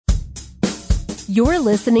You're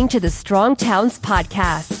listening to the Strong Towns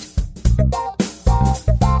Podcast.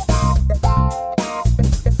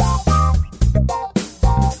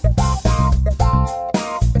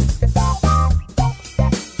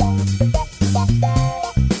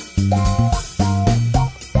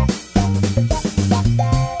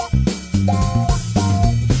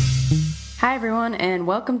 Hi, everyone, and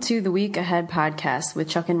welcome to the Week Ahead podcast with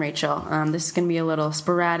Chuck and Rachel. This is going to be a little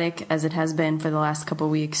sporadic, as it has been for the last couple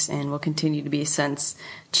weeks, and will continue to be since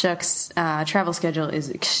Chuck's travel schedule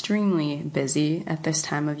is extremely busy at this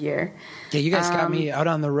time of year. Yeah, you guys got me out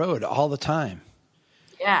on the road all the time.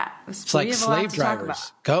 Yeah. It's like slave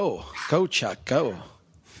drivers. Go, Chuck, go.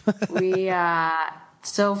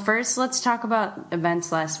 So first, let's talk about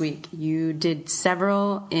events last week. You did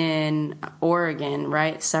several in Oregon,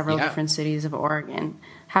 right? Several different cities of Oregon.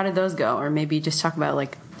 How did those go? Or maybe just talk about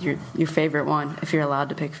like your favorite one, if you're allowed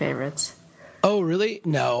to pick favorites. Oh, really?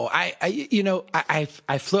 No, I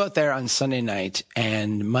flew out there on Sunday night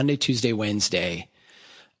and Monday, Tuesday, Wednesday.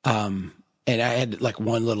 And I had like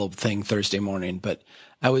one little thing Thursday morning, but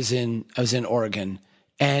I was in Oregon,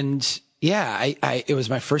 and it was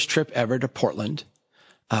my first trip ever to Portland.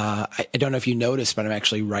 I don't know if you noticed, but I'm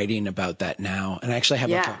actually writing about that now. And I actually have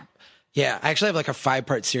like a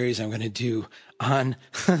 5-part series I'm going to do on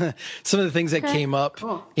some of the things that came up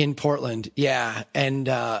in Portland. Yeah. And,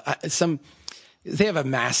 they have a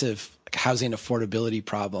massive housing affordability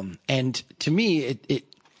problem. And to me,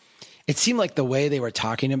 it seemed like the way they were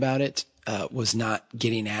talking about it, was not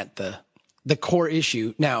getting at the core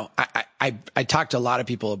issue. Now, I talked to a lot of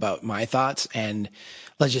people about my thoughts, and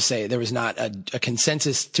let's just say there was not a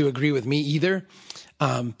consensus to agree with me either.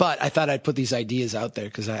 But I thought I'd put these ideas out there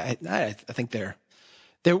because I think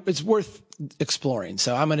it's worth exploring.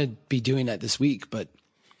 So I'm going to be doing that this week. But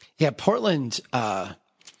yeah, Portland, I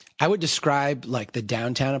would describe like the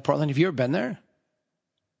downtown of Portland. Have you ever been there?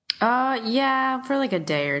 Yeah, for like a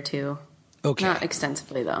day or two. Okay. Not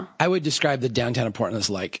extensively, though. I would describe the downtown of Portland as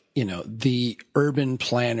like, the urban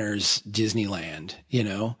planners Disneyland,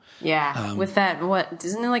 Yeah. With that,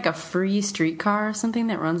 isn't it like a free streetcar or something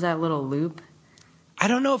that runs that little loop? I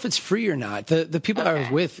don't know if it's free or not. The people I was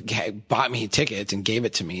with bought me tickets and gave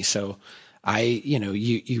it to me. So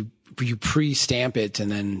you pre-stamp it,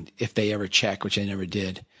 and then if they ever check, which I never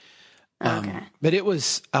did. But it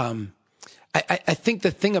was, I think the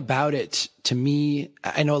thing about it, to me,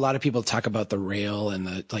 I know a lot of people talk about the rail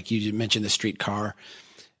and like you mentioned, the streetcar.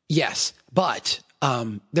 Yes, but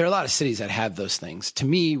there are a lot of cities that have those things. To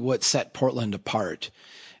me, what set Portland apart,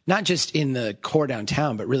 not just in the core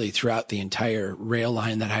downtown, but really throughout the entire rail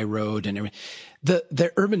line that I rode and everything,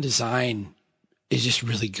 the urban design is just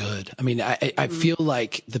really good. I mean, I feel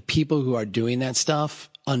like the people who are doing that stuff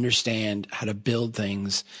understand how to build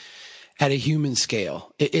things at a human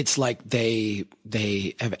scale. It's like they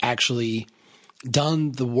have actually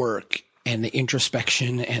done the work and the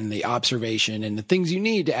introspection and the observation and the things you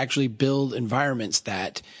need to actually build environments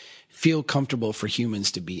that feel comfortable for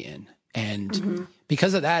humans to be in. And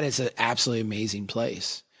because of that, it's an absolutely amazing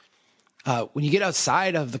place. When you get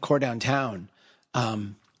outside of the core downtown,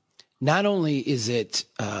 not only is it,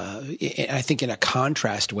 I think in a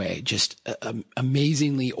contrast way, just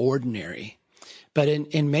amazingly ordinary, but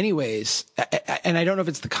in many ways, and I don't know if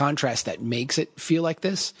it's the contrast that makes it feel like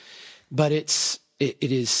this, but it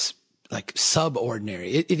is like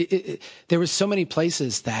subordinary. There were so many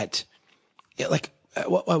places that, like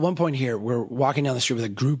at one point here, we're walking down the street with a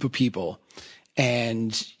group of people,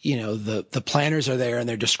 and the planners are there, and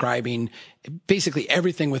they're describing basically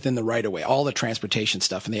everything within the right of way, all the transportation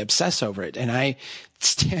stuff, and they obsess over it. And I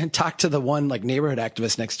talk to the one like neighborhood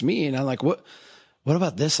activist next to me, and I'm like, what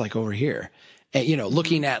about this like over here? And,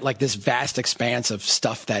 looking at like this vast expanse of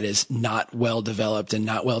stuff that is not well developed and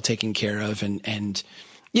not well taken care of, and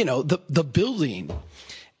the building.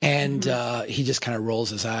 And he just kind of rolls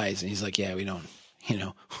his eyes, and he's like, yeah, we don't,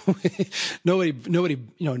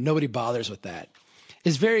 nobody bothers with that.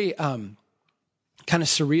 It's very kind of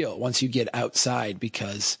surreal once you get outside,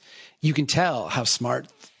 because you can tell how smart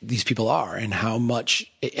these people are and how much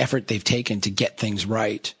effort they've taken to get things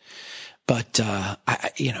right. But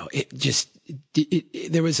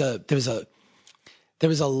there was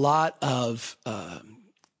a lot of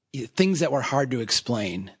things that were hard to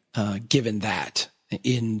explain, given that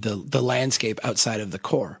in the landscape outside of the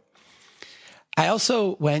core. I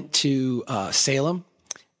also went to Salem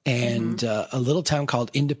and a little town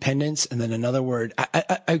called Independence, and then another word.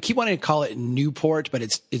 I keep wanting to call it Newport, but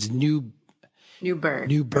it's Newburgh.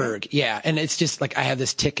 Yeah. And it's just like I have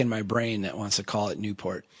this tick in my brain that wants to call it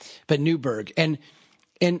Newport, but Newburgh. And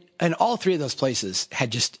And all three of those places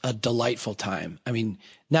had just a delightful time. I mean,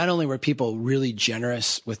 not only were people really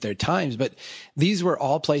generous with their times, but these were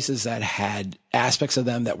all places that had aspects of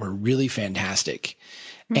them that were really fantastic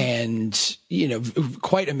and, you know,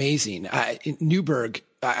 quite amazing. In Newburgh,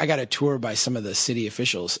 I got a tour by some of the city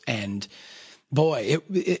officials, and boy,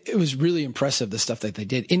 it was really impressive, the stuff that they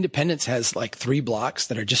did. Independence has like 3 blocks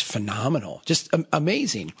that are just phenomenal, just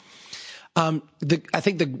amazing. I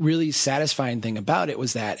think the really satisfying thing about it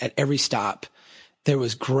was that at every stop, there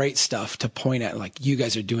was great stuff to point at, like, you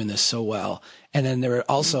guys are doing this so well. And then there were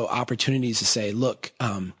also opportunities to say, look,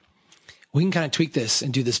 we can kind of tweak this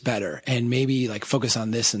and do this better, and maybe like focus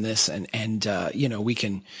on this and this, and you know, we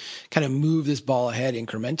can kind of move this ball ahead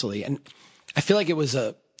incrementally. And I feel like it was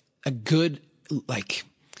a good, like,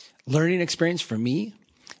 learning experience for me.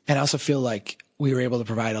 And I also feel like we were able to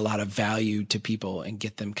provide a lot of value to people and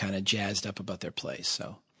get them kind of jazzed up about their place.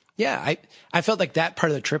 So yeah, I felt like that part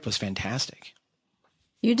of the trip was fantastic.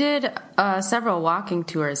 You did several walking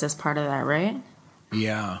tours as part of that, right?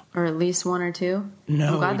 Yeah. Or at least 1 or 2?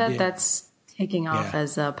 No, I'm glad that that's taking off Yeah.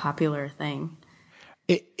 as a popular thing.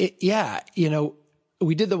 Yeah. You know,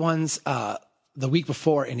 we did the ones the week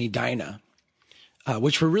before in Edina,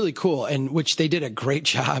 which were really cool, and which they did a great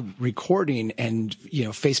job recording and, you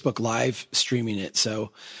know, Facebook Live streaming it.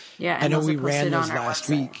 So Yeah, I and know those we are ran posted those on our last website.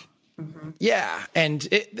 week. Yeah. And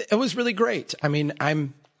it was really great. I mean,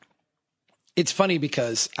 it's funny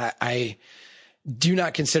because I do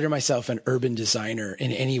not consider myself an urban designer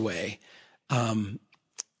in any way.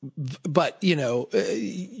 But, you know,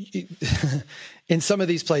 in some of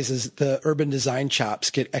these places, the urban design chops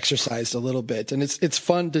get exercised a little bit. And it's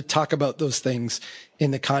fun to talk about those things in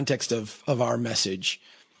the context of our message.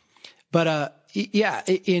 But, yeah,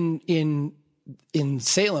 in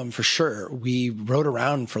Salem, for sure, we rode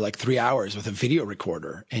around for like 3 hours with a video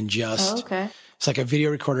recorder and just, it's like a video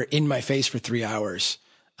recorder in my face for 3 hours,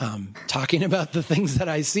 talking about the things that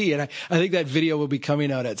I see. And I think that video will be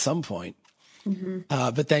coming out at some point.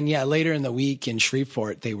 But then, yeah, later in the week in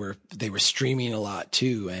Shreveport, they were streaming a lot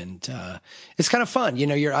too. And, it's kind of fun. You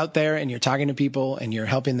know, you're out there and you're talking to people and you're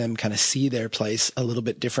helping them kind of see their place a little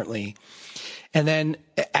bit differently. And then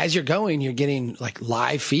as you're going, you're getting like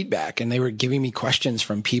live feedback, and they were giving me questions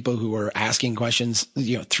from people who were asking questions,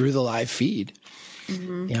 you know, through the live feed.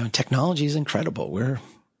 You know, technology is incredible.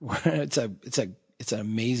 It's an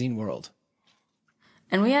amazing world.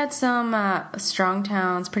 And we had some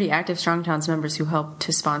pretty active Strong Towns members who helped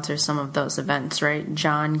to sponsor some of those events, right?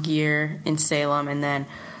 John Gear in Salem, and then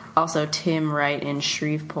also Tim Wright in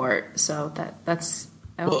Shreveport. So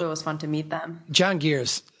I hope it was fun to meet them. John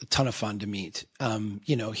Gear's a ton of fun to meet.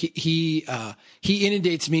 You know, he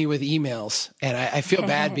inundates me with emails, and I feel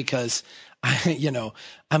bad because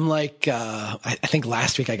I'm like, I think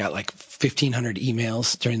last week I got like 1,500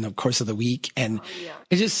 emails during the course of the week, and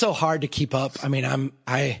it's just so hard to keep up. I mean,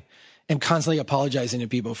 I am constantly apologizing to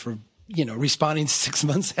people for, you know, responding 6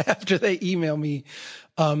 months after they email me.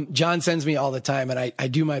 John sends me all the time, and I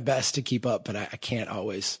do my best to keep up, but I can't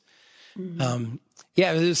always.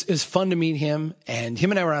 Yeah, it was fun to meet him, and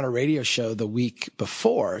him and I were on a radio show the week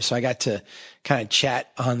before, so I got to kind of chat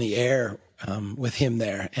on the air with him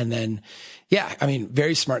there. And then, yeah, I mean,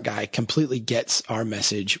 very smart guy, completely gets our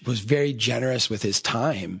message, was very generous with his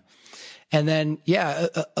time. And then, yeah,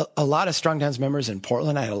 a lot of Strong Towns members in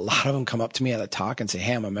Portland, I had a lot of them come up to me at a talk and say,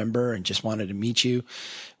 hey, I'm a member and just wanted to meet you.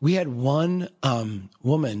 We had one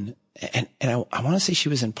woman, and I want to say she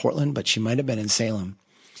was in Portland, but she might have been in Salem,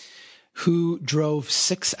 who drove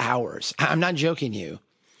 6 hours. I'm not joking you.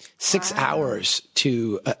 6 hours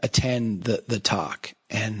to attend the talk.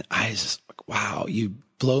 And I was just like, wow, you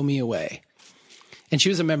blow me away. And she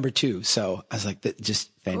was a member too. So I was like,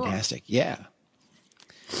 just fantastic. Cool. Yeah.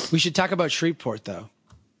 We should talk about Shreveport though.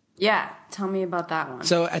 Yeah. Tell me about that one.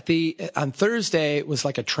 So on Thursday was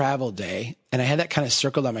like a travel day, and I had that kind of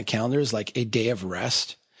circled on my calendar as like a day of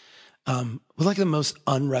rest. Was like the most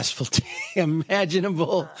unrestful day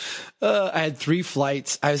imaginable. I had 3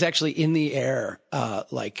 flights. I was actually in the air,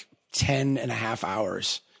 like 10 and a half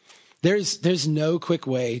hours. There's no quick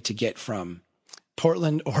way to get from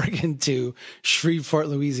Portland, Oregon to Shreveport,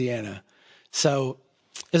 Louisiana. So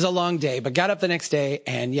it was a long day, but got up the next day,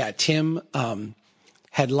 and yeah, Tim,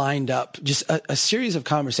 had lined up just a series of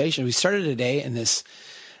conversations. We started a day in this,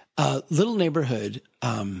 little neighborhood,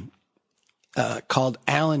 called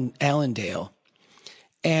Allendale.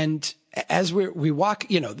 And as we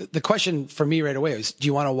walk, you know, the question for me right away was, do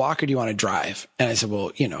you want to walk or do you want to drive? And I said,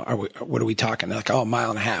 well, you know, what are we talking? They're like, oh, 1.5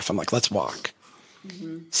 miles. I'm like, let's walk.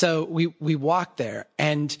 So we walked there,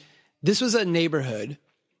 and this was a neighborhood,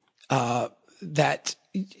 that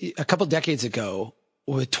a couple decades ago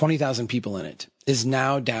with 20,000 people in it is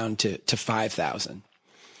now down to 5,000,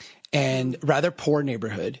 and rather poor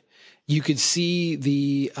neighborhood. You could see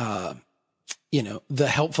the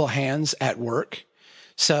helpful hands at work.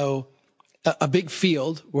 So a big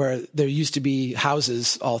field where there used to be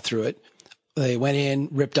houses all through it. They went in,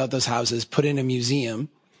 ripped out those houses, put in a museum,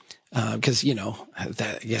 because,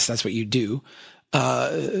 I guess that's what you do.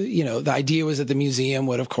 The idea was that the museum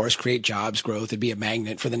would, of course, create jobs, growth. It'd be a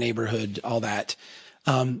magnet for the neighborhood, all that.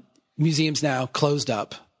 Museums now closed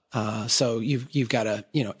up. So you've got a,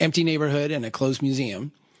 empty neighborhood and a closed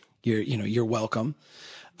museum. You're welcome.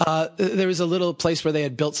 There was a little place where they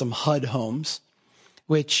had built some HUD homes,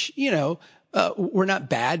 which, were not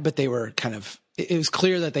bad, but they were it was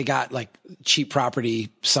clear that they got like cheap property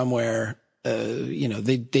somewhere.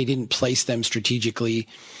 They didn't place them strategically.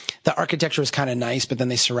 The architecture was kind of nice, but then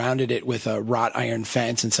they surrounded it with a wrought iron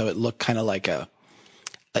fence. And so it looked kind of like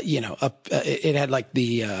it had like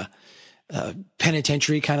the,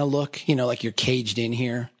 penitentiary kind of look, like you're caged in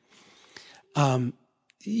here.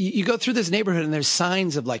 You go through this neighborhood and there's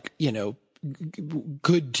signs of like,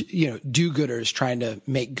 good, do-gooders trying to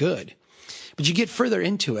make good. But you get further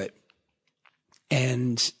into it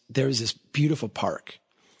and there's this beautiful park.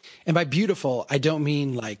 And by beautiful, I don't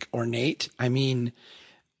mean like ornate. I mean,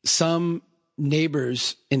 some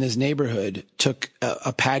neighbors in this neighborhood took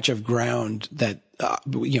a patch of ground that,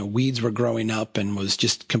 weeds were growing up and was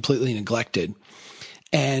just completely neglected.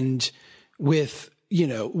 And with,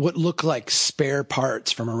 what looked like spare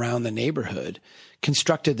parts from around the neighborhood,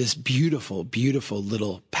 constructed this beautiful, beautiful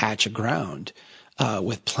little patch of ground,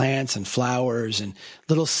 with plants and flowers and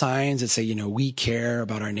little signs that say, we care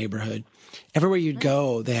about our neighborhood. Everywhere you'd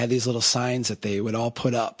go, they had these little signs that they would all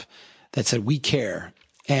put up that said, we care.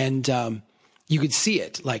 And, you could see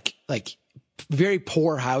it like very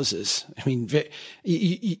poor houses. I mean,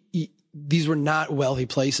 these were not wealthy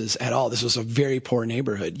places at all. This was a very poor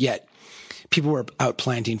neighborhood, yet people were out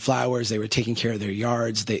planting flowers. They were taking care of their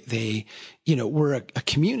yards. They were a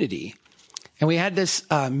community. And we had this,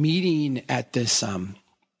 meeting at this, I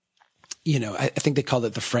think they called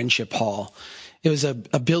it the Friendship Hall. It was a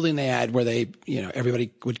building they had where they,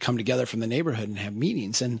 everybody would come together from the neighborhood and have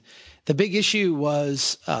meetings. And the big issue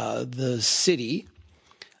was, the city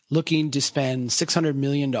looking to spend $600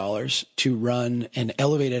 million to run an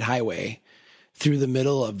elevated highway through the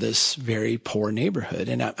middle of this very poor neighborhood.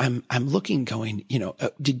 And I'm looking going,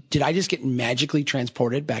 did I just get magically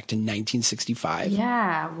transported back to 1965?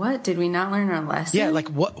 Yeah. What? Did we not learn our lesson? Yeah. Like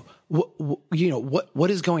what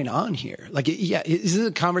is going on here? Like, yeah, is this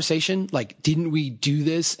a conversation? Like, didn't we do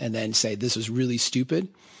this and then say this was really stupid?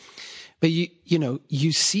 But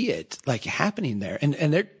you see it like happening there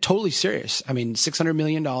and they're totally serious. I mean, $600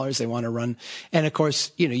 million they want to run. And of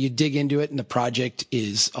course, you dig into it and the project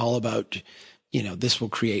is all about, this will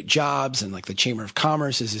create jobs and like the Chamber of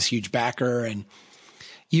Commerce is this huge backer. And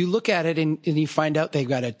you look at it and you find out they've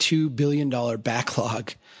got a $2 billion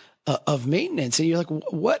backlog of maintenance. And you're like,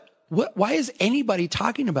 why is anybody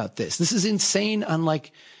talking about this? This is insane on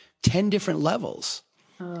like 10 different levels.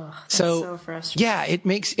 Oh, that's so frustrating. Yeah, it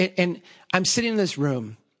makes it. And I'm sitting in this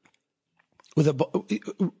room with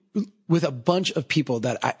a bunch of people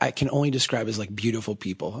that I can only describe as like beautiful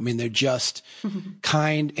people. I mean, they're just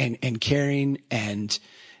kind and caring, and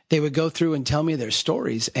they would go through and tell me their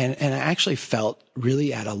stories. And I actually felt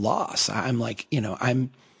really at a loss. I'm like, I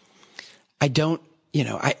don't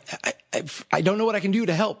know what I can do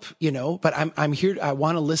to help, but I'm here. I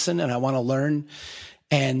want to listen and I want to learn.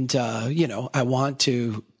 And, I want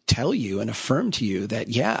to tell you and affirm to you that,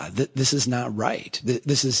 this is not right.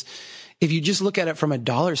 This is, if you just look at it from a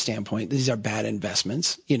dollar standpoint, these are bad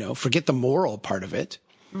investments, forget the moral part of it.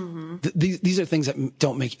 Mm-hmm. These are things that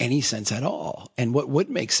don't make any sense at all. And what would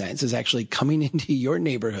make sense is actually coming into your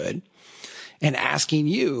neighborhood and asking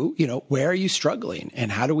you, where are you struggling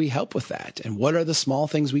and how do we help with that? And what are the small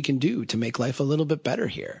things we can do to make life a little bit better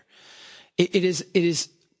here? It is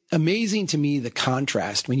amazing to me, the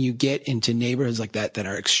contrast when you get into neighborhoods like that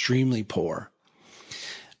are extremely poor.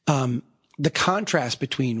 The contrast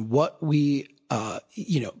between what we,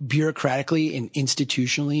 bureaucratically and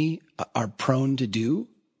institutionally are prone to do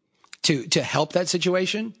to help that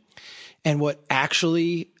situation and what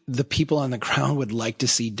actually the people on the ground would like to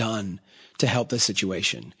see done to help the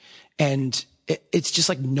situation. And it's just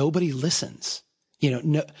like nobody listens,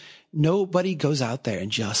 nobody goes out there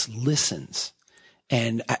and just listens.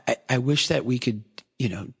 And I wish that we could,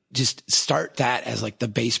 just start that as like the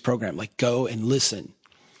base program, like go and listen.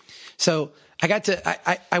 So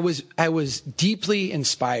I was deeply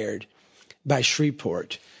inspired by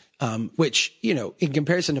Shreveport, which, in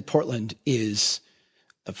comparison to Portland is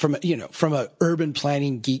from a urban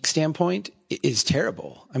planning geek standpoint is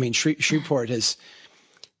terrible. I mean, Shreveport has,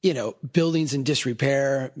 buildings in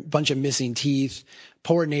disrepair, bunch of missing teeth,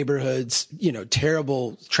 poor neighborhoods,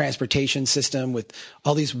 terrible transportation system with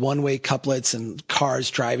all these one-way couplets and cars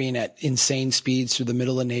driving at insane speeds through the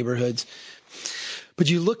middle of neighborhoods. But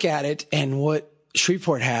you look at it, and what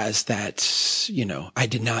Shreveport has that, I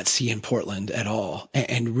did not see in Portland at all,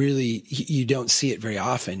 and really you don't see it very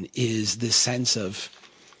often, is this sense of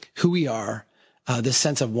who we are, this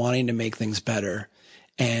sense of wanting to make things better,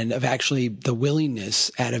 and of actually the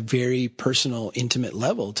willingness at a very personal, intimate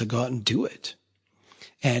level to go out and do it.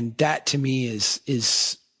 And that to me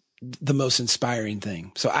is the most inspiring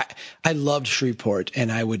thing. So I loved Shreveport,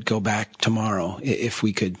 and I would go back tomorrow if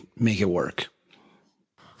we could make it work.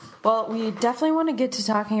 Well, we definitely want to get to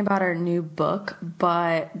talking about our new book,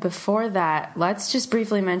 but before that, let's just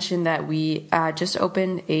briefly mention that we just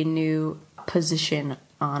opened a new position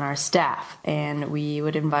on our staff, and we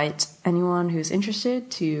would invite anyone who's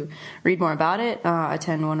interested to read more about it,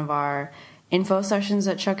 attend one of our info sessions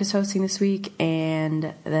that Chuck is hosting this week,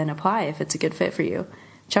 and then apply if it's a good fit for you.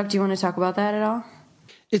 Chuck, do you want to talk about that at all?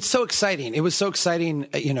 It's so exciting. It was so exciting,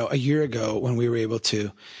 a year ago when we were able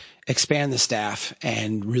to expand the staff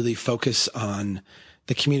and really focus on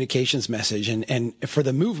the communications message. And for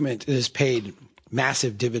the movement, it has paid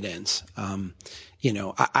massive dividends.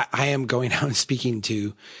 I am going out and speaking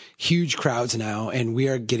to huge crowds now, and we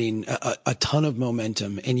are getting a ton of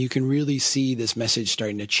momentum, and you can really see this message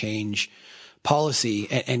starting to change policy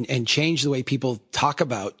and change the way people talk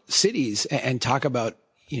about cities and talk about,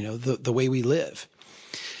 the way we live.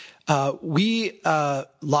 We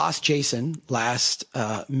lost Jason last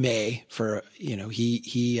May for,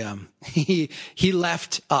 he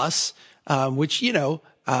left us, which,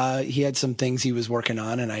 he had some things he was working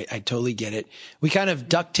on, and I totally get it. We kind of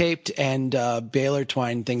duct taped and baler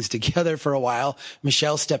twined things together for a while.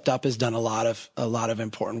 Michelle stepped up, has done a lot of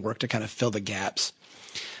important work to kind of fill the gaps.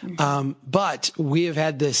 But we have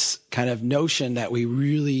had this kind of notion that we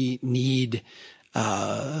really need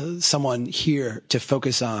someone here to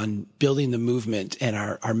focus on building the movement and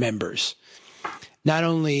our members. Not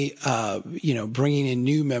only, bringing in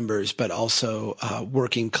new members, but also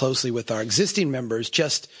working closely with our existing members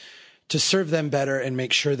just to serve them better and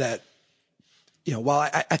make sure that, while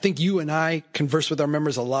I think you and I converse with our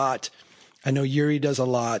members a lot, I know Yuri does a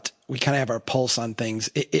lot, we kind of have our pulse on things.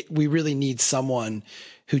 We really need someone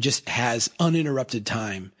who just has uninterrupted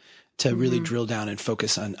time to really drill down and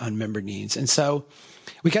focus on member needs. And so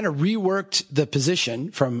we kind of reworked the position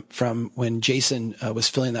from when Jason was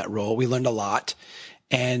filling that role. We learned a lot,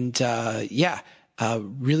 and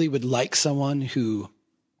really would like someone who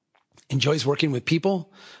enjoys working with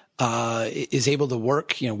people, is able to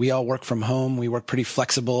work. We all work from home. We work pretty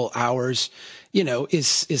flexible hours,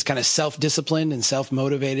 is kind of self-disciplined and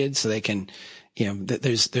self-motivated, so they can,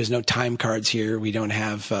 there's no time cards here. We don't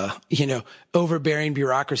have, overbearing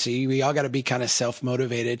bureaucracy. We all got to be kind of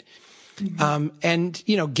self-motivated. And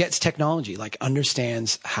gets technology, like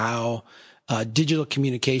understands how digital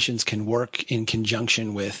communications can work in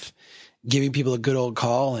conjunction with giving people a good old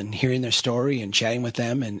call and hearing their story and chatting with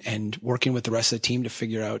them and working with the rest of the team to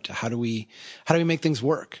figure out how do we make things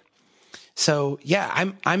work. So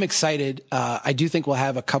yeah, I'm excited. I do think we'll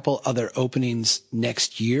have a couple other openings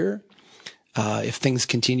next year. If things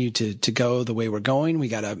continue to go the way we're going. We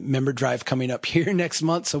got a member drive coming up here next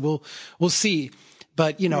month, so we'll see.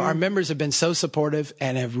 But, our members have been so supportive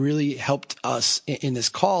and have really helped us in this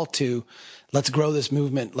call to let's grow this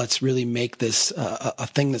movement. Let's really make this a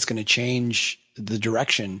thing that's going to change the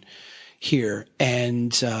direction here.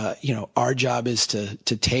 And, our job is to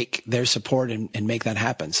take their support and make that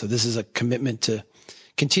happen. So this is a commitment to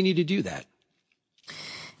continue to do that.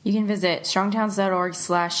 You can visit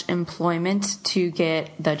strongtowns.org/employment to get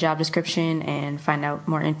the job description and find out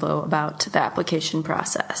more info about the application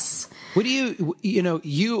process. What do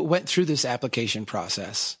you went through this application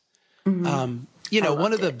process. One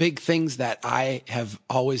of the big things that I have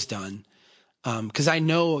always done, because I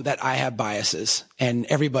know that I have biases and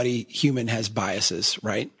everybody human has biases,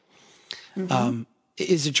 right?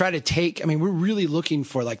 Is to try to we're really looking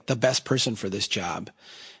for like the best person for this job.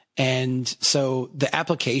 And so the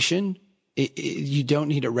application, you don't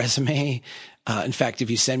need a resume. In fact, if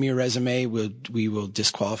you send me a resume, we will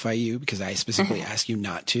disqualify you because I specifically ask you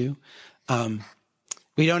not to.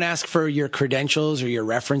 We don't ask for your credentials or your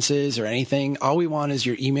references or anything. All we want is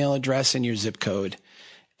your email address and your zip code,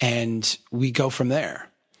 and we go from there.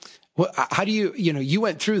 How do you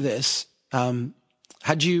went through this?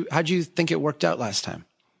 How'd you think it worked out last time?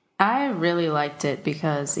 I really liked it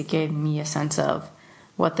because it gave me a sense of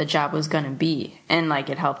what the job was going to be. And like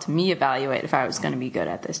it helped me evaluate if I was going to be good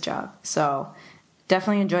at this job. So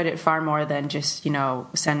definitely enjoyed it far more than just,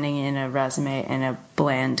 sending in a resume and a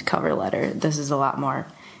bland cover letter. This is a lot more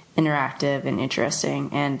interactive and interesting,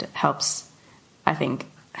 and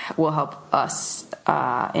will help us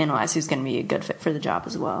analyze who's going to be a good fit for the job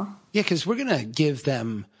as well. Yeah, because we're going to give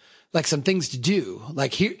them like some things to do.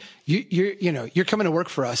 Like here, you're coming to work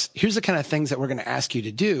for us. Here's the kind of things that we're going to ask you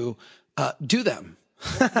to do. Do them.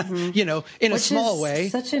 In a small way.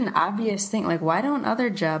 Such an obvious thing. Like, why don't other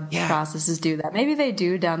job processes do that? Maybe they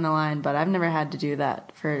do down the line, but I've never had to do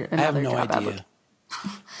that for another job. I have no idea.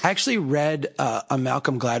 I actually read a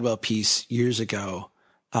Malcolm Gladwell piece years ago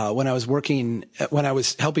when I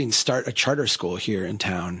was helping start a charter school here in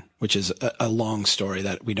town, which is a long story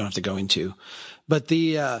that we don't have to go into. But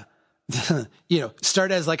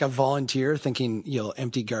start as like a volunteer thinking you'll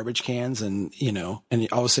empty garbage cans and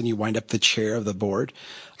all of a sudden you wind up the chair of the board.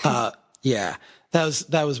 That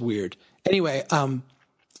was weird. Anyway,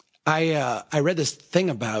 I read this thing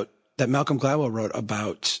that Malcolm Gladwell wrote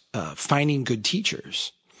about finding good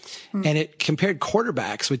teachers, and it compared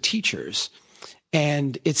quarterbacks with teachers.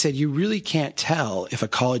 And it said you really can't tell if a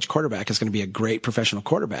college quarterback is going to be a great professional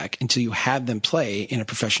quarterback until you have them play in a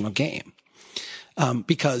professional game.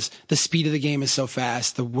 Because the speed of the game is so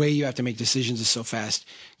fast, the way you have to make decisions is so fast.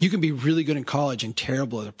 You can be really good in college and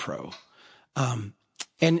terrible as a pro.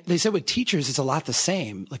 And they said with teachers, it's a lot the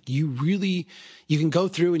same. Like you can go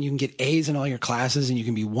through and you can get A's in all your classes and you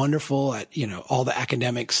can be wonderful at, all the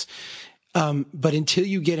academics. But until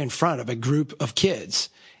you get in front of a group of kids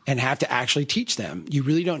and have to actually teach them, you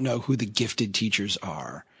really don't know who the gifted teachers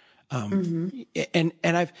are. And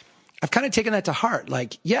I've kind of taken that to heart.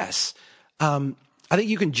 Like, yes, I think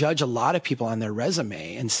you can judge a lot of people on their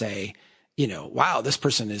resume and say, wow, this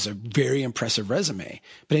person is a very impressive resume.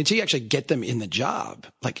 But until you actually get them in the job,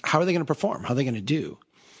 like, how are they going to perform? How are they going to do?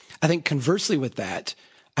 I think conversely with that,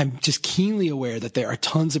 I'm just keenly aware that there are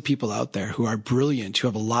tons of people out there who are brilliant, who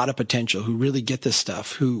have a lot of potential, who really get this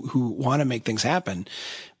stuff, who want to make things happen.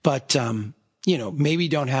 But, maybe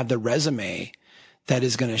don't have the resume that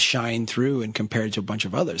is going to shine through and compared to a bunch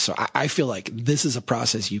of others. So I feel like this is a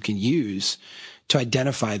process you can use to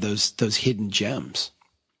identify those hidden gems.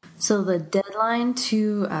 So the deadline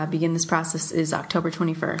to begin this process is October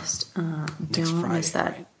 21st. Don't miss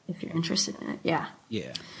that, right? If you're interested in it. Yeah.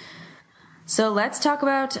 Yeah. So let's talk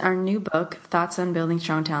about our new book, Thoughts on Building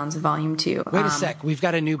Strong Towns, Volume 2. Wait a sec. We've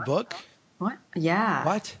got a new book? What? Yeah.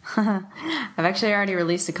 What? I've actually already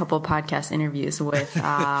released a couple of podcast interviews with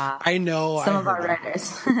I know some of our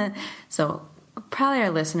writers. So probably our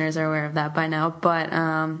listeners are aware of that by now. But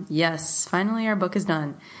yes, finally our book is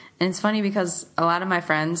done. And it's funny because a lot of my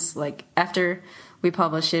friends, like after we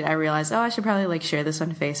published it, I realized, I should probably share this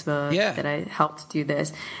on Facebook that I helped do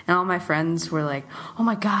this. And all my friends were like, oh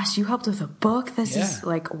my gosh, you helped with a book? This is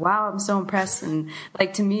wow, I'm so impressed. And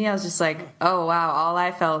to me, I was just like, oh wow, all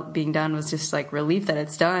I felt being done was just relief that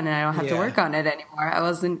it's done and I don't have to work on it anymore.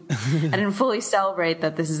 I didn't fully celebrate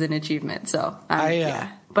that this is an achievement. So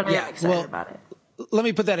but I'm excited about it. Let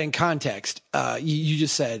me put that in context. You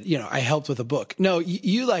just said, I helped with a book. No,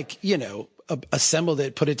 you assembled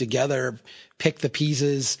it, put it together, picked the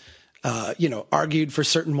pieces, argued for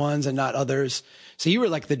certain ones and not others. So you were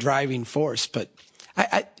like the driving force. But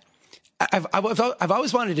I've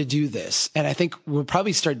always wanted to do this, and I think we'll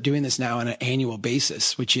probably start doing this now on an annual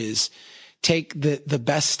basis, which is take the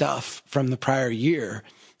best stuff from the prior year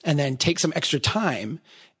and then take some extra time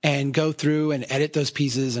and go through and edit those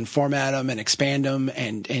pieces and format them and expand them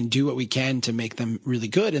and do what we can to make them really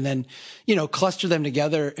good. And then, cluster them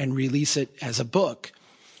together and release it as a book.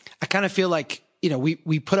 I kind of feel like,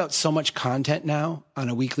 we put out so much content now on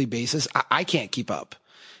a weekly basis. I can't keep up.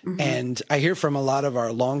 Mm-hmm. And I hear from a lot of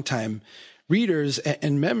our longtime readers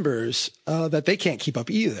and members, that they can't keep up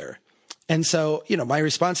either. And so, my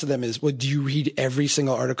response to them is, well, do you read every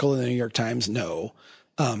single article in the New York Times? No.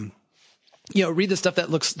 Read the stuff that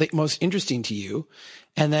looks the most interesting to you.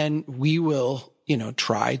 And then we will,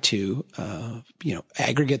 try to,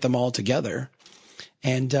 aggregate them all together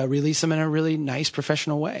and release them in a really nice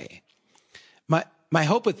professional way. My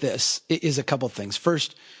hope with this is a couple of things.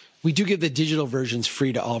 First, we do give the digital versions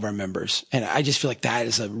free to all of our members. And I just feel like that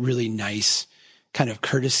is a really nice kind of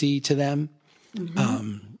courtesy to them.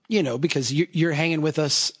 Mm-hmm. Because you're hanging with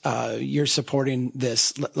us, you're supporting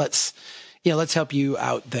this. Let's help you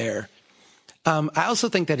out there. I also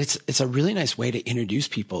think that it's a really nice way to introduce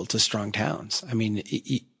people to strong towns. I mean,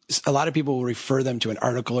 a lot of people will refer them to an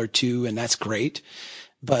article or two, and that's great.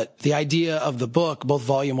 But the idea of the book, both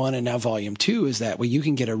volume 1 and now volume 2, is that you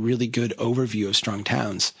can get a really good overview of strong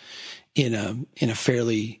towns. in a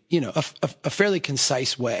fairly, a fairly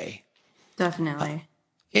concise way. Definitely.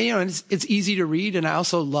 And, it's easy to read. And I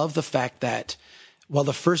also love the fact that while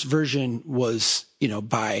the first version was,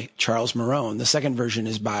 by Charles Marone, the second version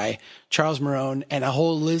is by Charles Marone and a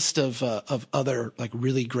whole list of other like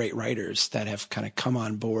really great writers that have kind of come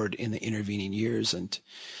on board in the intervening years and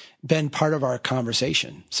been part of our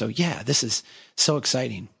conversation. So yeah, this is so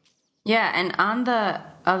exciting. Yeah. And on the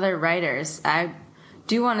other writers, I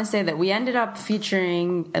do want to say that we ended up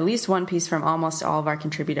featuring at least one piece from almost all of our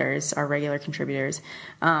contributors, our regular contributors.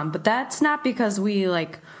 But that's not because we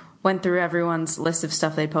went through everyone's list of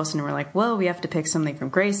stuff they posted and we're like, well, we have to pick something from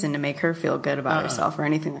Grayson to make her feel good about herself or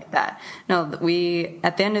anything like that. No,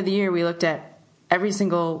 at the end of the year, we looked at every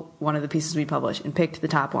single one of the pieces we published and picked the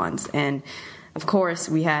top ones. And of course,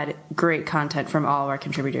 we had great content from all of our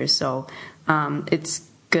contributors. So it's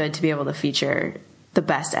good to be able to feature the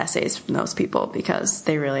best essays from those people because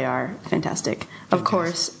they really are fantastic. Of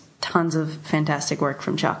course, tons of fantastic work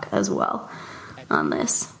from Chuck as well on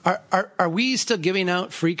this. Are we still giving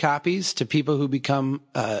out free copies to people who become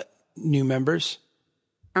new members?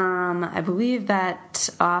 I believe that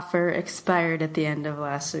offer expired at the end of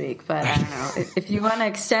last week, but I don't know if you want to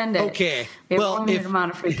extend it. Okay, we have a limited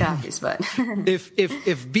amount of free copies, but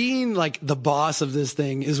if being like the boss of this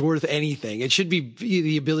thing is worth anything, it should be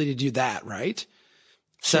the ability to do that, right?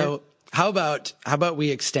 So sure. How about we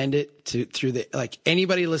extend it through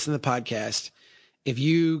anybody listening to the podcast? If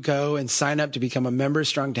you go and sign up to become a member of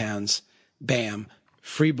Strong Towns, bam,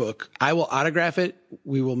 free book. I will autograph it.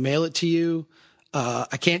 We will mail it to you.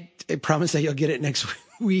 I can't promise that you'll get it next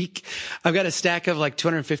week. I've got a stack of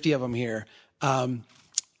 250 of them here. And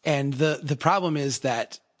the problem is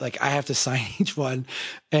that I have to sign each one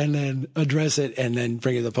and then address it and then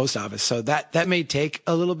bring it to the post office. So that may take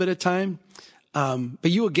a little bit of time.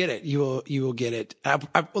 But you will get it. You will get it.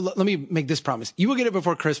 Let me make this promise. You will get it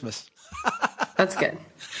before Christmas. That's good.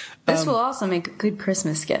 This will also make a good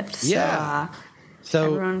Christmas gift. So, yeah.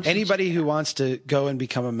 So anybody who wants to go and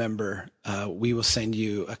become a member, we will send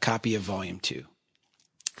you a copy of Volume 2.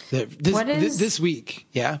 This week.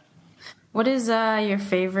 Yeah. What is your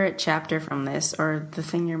favorite chapter from this, or the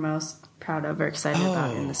thing you're most proud of or excited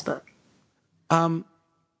about in this book?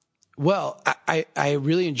 Well, I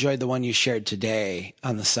really enjoyed the one you shared today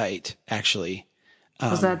on the site, actually.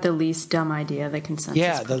 Was that the least dumb idea the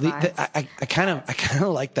consensus provides? I kind of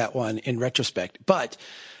like that one in retrospect. But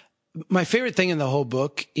my favorite thing in the whole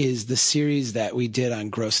book is the series that we did on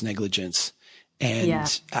gross negligence.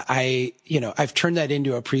 And I've turned that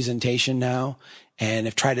into a presentation now, and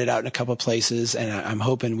I've tried it out in a couple of places, and I'm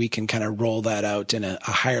hoping we can kind of roll that out in a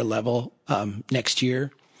higher level next year.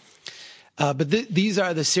 But these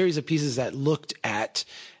are the series of pieces that looked at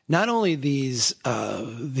not only these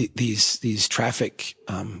traffic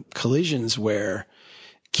collisions where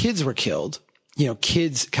kids were killed.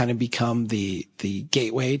 Kids kind of become the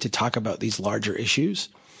gateway to talk about these larger issues.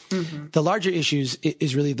 Mm-hmm. The larger issues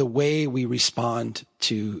is really the way we respond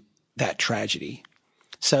to that tragedy.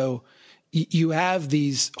 So you have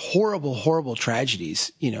these horrible, horrible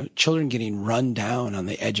tragedies, children getting run down on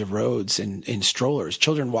the edge of roads in strollers,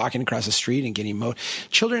 children walking across the street and getting mowed,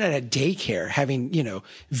 children at a daycare having,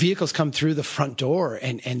 vehicles come through the front door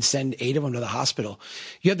and send 8 of them to the hospital.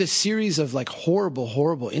 You have this series of horrible,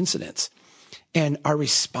 horrible incidents. And our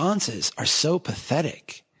responses are so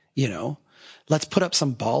pathetic, Let's put up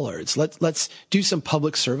some bollards. Let's do some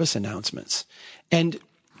public service announcements. And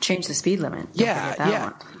change the speed limit.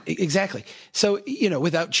 Yeah, exactly. So,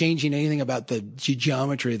 without changing anything about the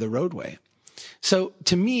geometry of the roadway. So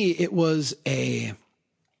to me,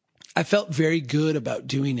 I felt very good about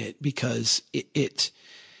doing it because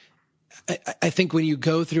I think when you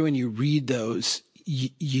go through and you read those,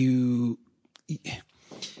 you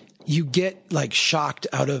get shocked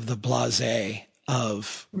out of the blasé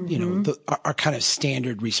of, our kind of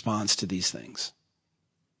standard response to these things.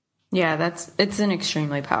 Yeah, it's an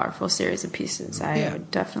extremely powerful series of pieces. I would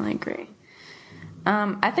definitely agree.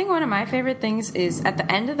 I think one of my favorite things is at the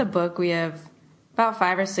end of the book, we have about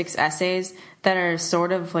 5 or 6 essays that are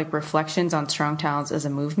sort of reflections on Strong Towns as a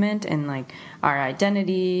movement and our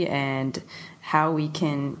identity and how we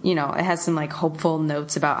can, it has some hopeful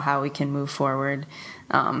notes about how we can move forward.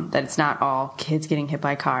 That it's not all kids getting hit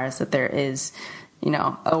by cars, that there is,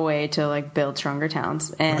 a way to build stronger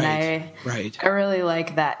towns. And I really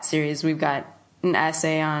like that series. We've got an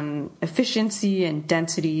essay on efficiency and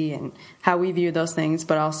density and how we view those things,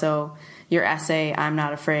 but also your essay, I'm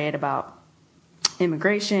Not Afraid, about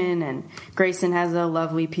immigration. And Grayson has a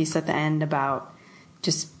lovely piece at the end about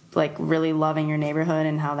just really loving your neighborhood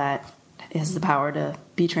and how that has the power to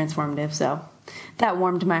be transformative. So That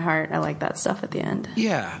warmed my heart. I like that stuff at the end.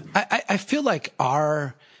 Yeah. I feel like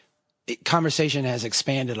our conversation has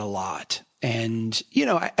expanded a lot. And,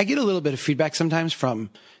 I get a little bit of feedback sometimes from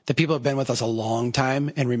the people who have been with us a long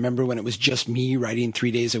time and remember when it was just me writing 3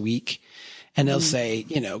 days a week. And they'll say,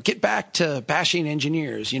 get back to bashing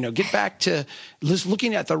engineers, get back to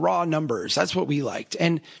looking at the raw numbers. That's what we liked.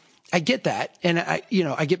 And I get that. And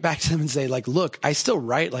I get back to them and say, like, look, I still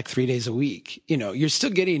write like 3 days a week. You're still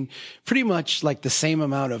getting pretty much like the same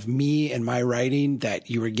amount of me and my writing that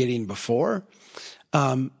you were getting before.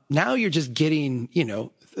 Now you're just getting,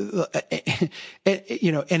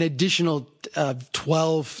 an additional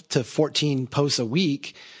 12 to 14 posts a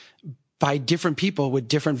week by different people with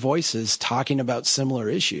different voices talking about similar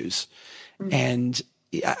issues. Mm-hmm. And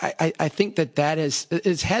I think that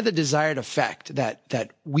has had the desired effect that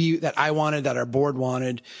I wanted, that our board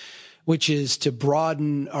wanted, which is to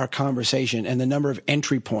broaden our conversation and the number of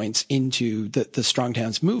entry points into the Strong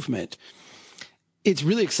Towns movement. It's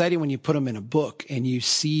really exciting when you put them in a book and you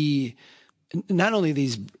see not only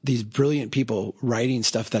these brilliant people writing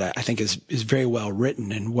stuff that I think is very well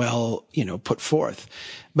written and well, put forth,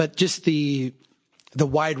 but just the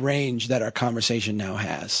wide range that our conversation now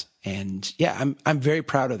has. And yeah, I'm very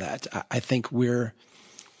proud of that. I think I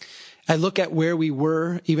look at where we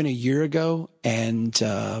were even a year ago and,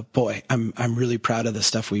 boy, I'm really proud of the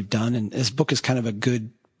stuff we've done. And this book is kind of a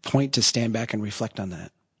good point to stand back and reflect on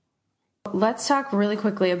that. Let's talk really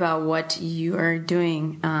quickly about what you are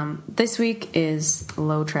doing. This week is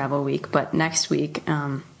low travel week, but next week,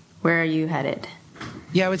 where are you headed?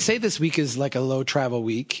 Yeah, I would say this week is like a low travel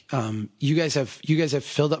week. You guys have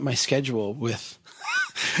filled up my schedule with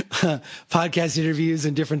podcast interviews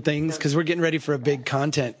and different things because we're getting ready for a big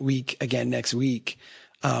content week again next week,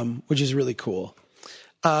 which is really cool.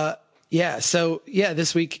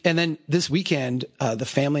 This week and then this weekend, the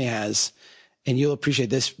family has. And you'll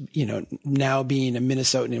appreciate this, now being a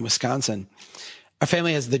Minnesotan in Wisconsin, our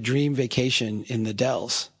family has the dream vacation in the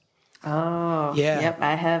Dells. Oh, yeah. Yep.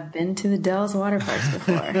 I have been to the Dells water parks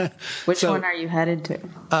before. Which one are you headed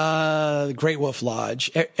to? Great Wolf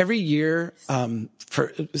Lodge. Every year,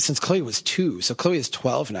 since Chloe was 2, so Chloe is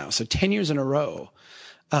 12 now, so 10 years in a row.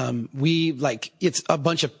 It's a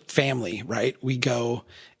bunch of family, right? We go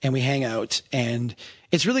and we hang out, and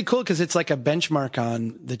it's really cool because it's like a benchmark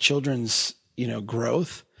on the children's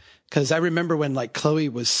growth. Cause I remember when like Chloe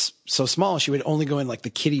was so small, she would only go in like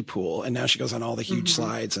the kiddie pool, and now she goes on all the huge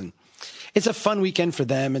slides, and it's a fun weekend for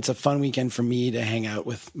them. It's a fun weekend for me to hang out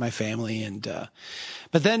with my family. And,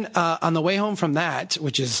 but then, on the way home from that,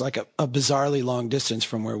 which is like a bizarrely long distance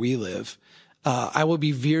from where we live, I will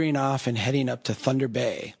be veering off and heading up to Thunder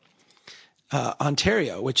Bay,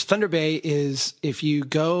 Ontario, which Thunder Bay is, if you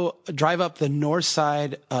drive up the north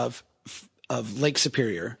side of Lake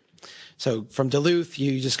Superior. So from Duluth,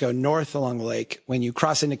 you just go north along the lake. When you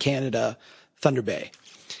cross into Canada, Thunder Bay.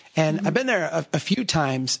 And I've been there a few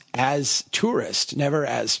times as tourist, never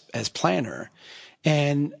as planner.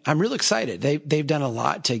 And I'm real excited. They've done a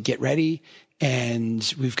lot to get ready,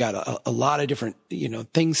 and we've got a lot of different,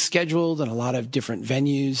 things scheduled and a lot of different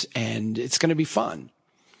venues, and it's going to be fun.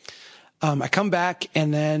 I come back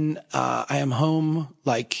and then, I am home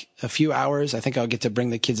like a few hours. I think I'll get to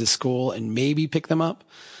bring the kids to school and maybe pick them up.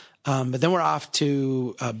 But then we're off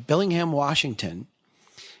to, Bellingham, Washington.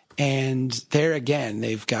 And there again,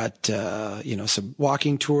 they've got, some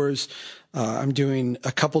walking tours. I'm doing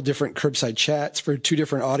a couple different curbside chats for 2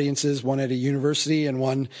 different audiences, one at a university and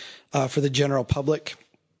one, for the general public.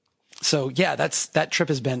 So yeah, that trip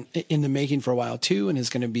has been in the making for a while too, and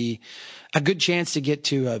is going to be a good chance to get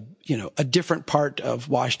to a different part of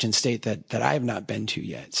Washington State that I have not been to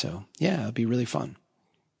yet. So yeah, it'll be really fun.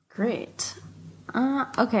 Great.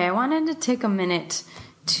 Okay. I wanted to take a minute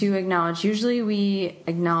to acknowledge, usually we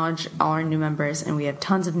acknowledge all our new members, and we have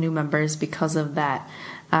tons of new members because of that,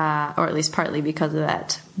 or at least partly because of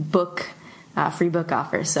that free book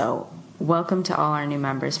offer. So welcome to all our new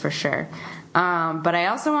members for sure. But I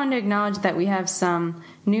also wanted to acknowledge that we have some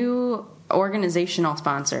new organizational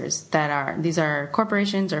sponsors these are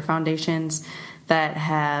corporations or foundations that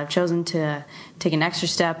have chosen to take an extra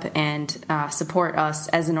step and support us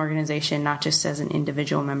as an organization, not just as an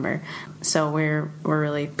individual member. So we're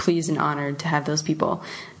really pleased and honored to have those people.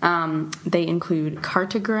 They include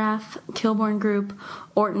Cartograph, Kilbourne Group,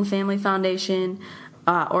 Orton Family Foundation,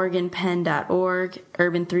 OregonPenn.org,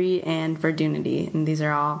 Urban 3, and Verdunity. And these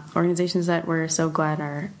are all organizations that we're so glad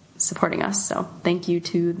are supporting us. So thank you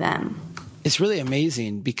to them. It's really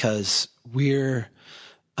amazing because we're,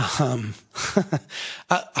 how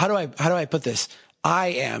do I put this?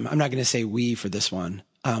 I'm not going to say we for this one.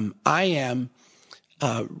 I am,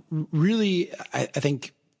 really, I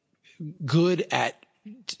think, good at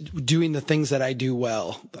doing the things that I do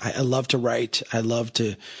well. I love to write. I love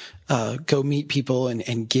to go meet people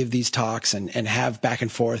and give these talks and have back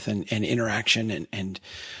and forth and interaction and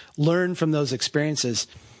learn from those experiences.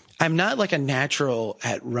 I'm not like a natural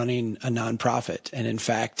at running a nonprofit. And in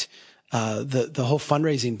fact, the whole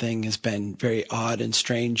fundraising thing has been very odd and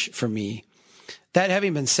strange for me. That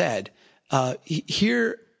having been said,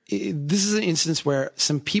 here, this is an instance where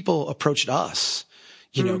some people approached us,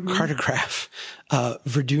 Cartograph,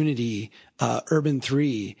 Verdunity, Urban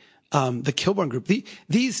 3, the Kilborn Group.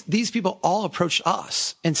 These people all approached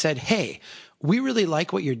us and said, "Hey, we really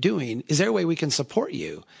like what you're doing. Is there a way we can support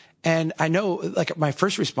you?" And I know, like, my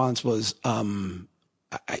first response was,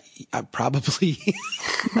 I probably.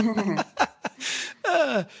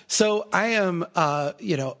 So I am,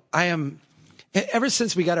 ever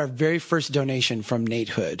since we got our very first donation from Nate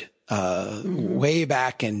Hood, way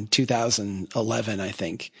back in 2011, I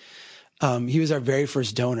think, he was our very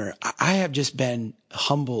first donor. I have just been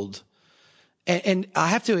humbled. And I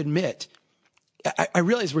have to admit, I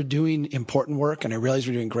realize we're doing important work and I realize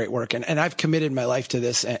we're doing great work. And I've committed my life to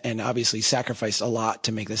this and obviously sacrificed a lot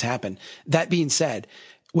to make this happen. That being said,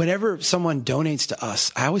 whenever someone donates to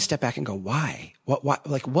us, I always step back and go, why? Why?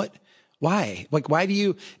 Like, why do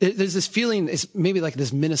you, there's this feeling, it's maybe like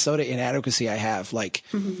this Minnesota inadequacy I have. Like,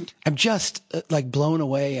 I'm just like blown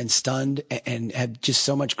away and stunned and have just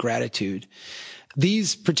so much gratitude.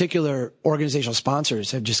 These particular organizational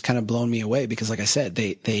sponsors have just kind of blown me away because, like I said,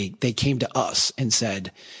 they came to us and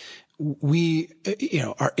said, we,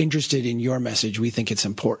 are interested in your message. We think it's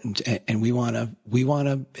important and we want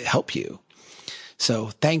to help you. So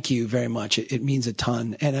thank you very much. It means a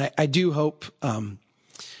ton. And I do hope,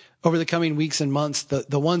 over the coming weeks and months,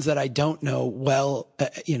 the ones that I don't know well,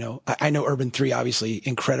 I know Urban 3 obviously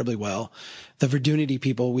incredibly well. The Verdunity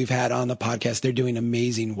people we've had on the podcast, they're doing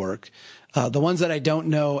amazing work. The ones that I don't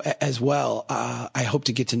know as well, I hope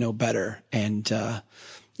to get to know better. And,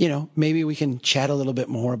 maybe we can chat a little bit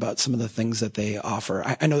more about some of the things that they offer.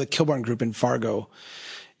 I know the Kilborn Group in Fargo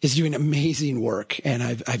is doing amazing work, and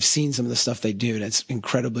I've seen some of the stuff they do, and it's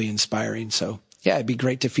incredibly inspiring. So yeah, it'd be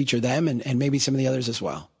great to feature them and maybe some of the others as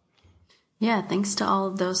well. Yeah, thanks to all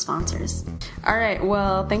of those sponsors. All right,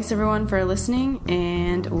 well, thanks everyone for listening,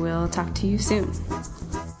 and we'll talk to you soon.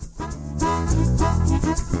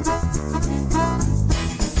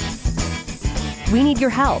 We need your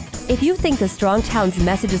help. If you think the Strong Towns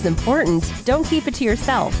message is important, don't keep it to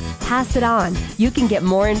yourself. Pass it on. You can get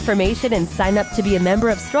more information and sign up to be a member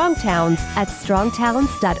of Strong Towns at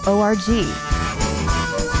strongtowns.org.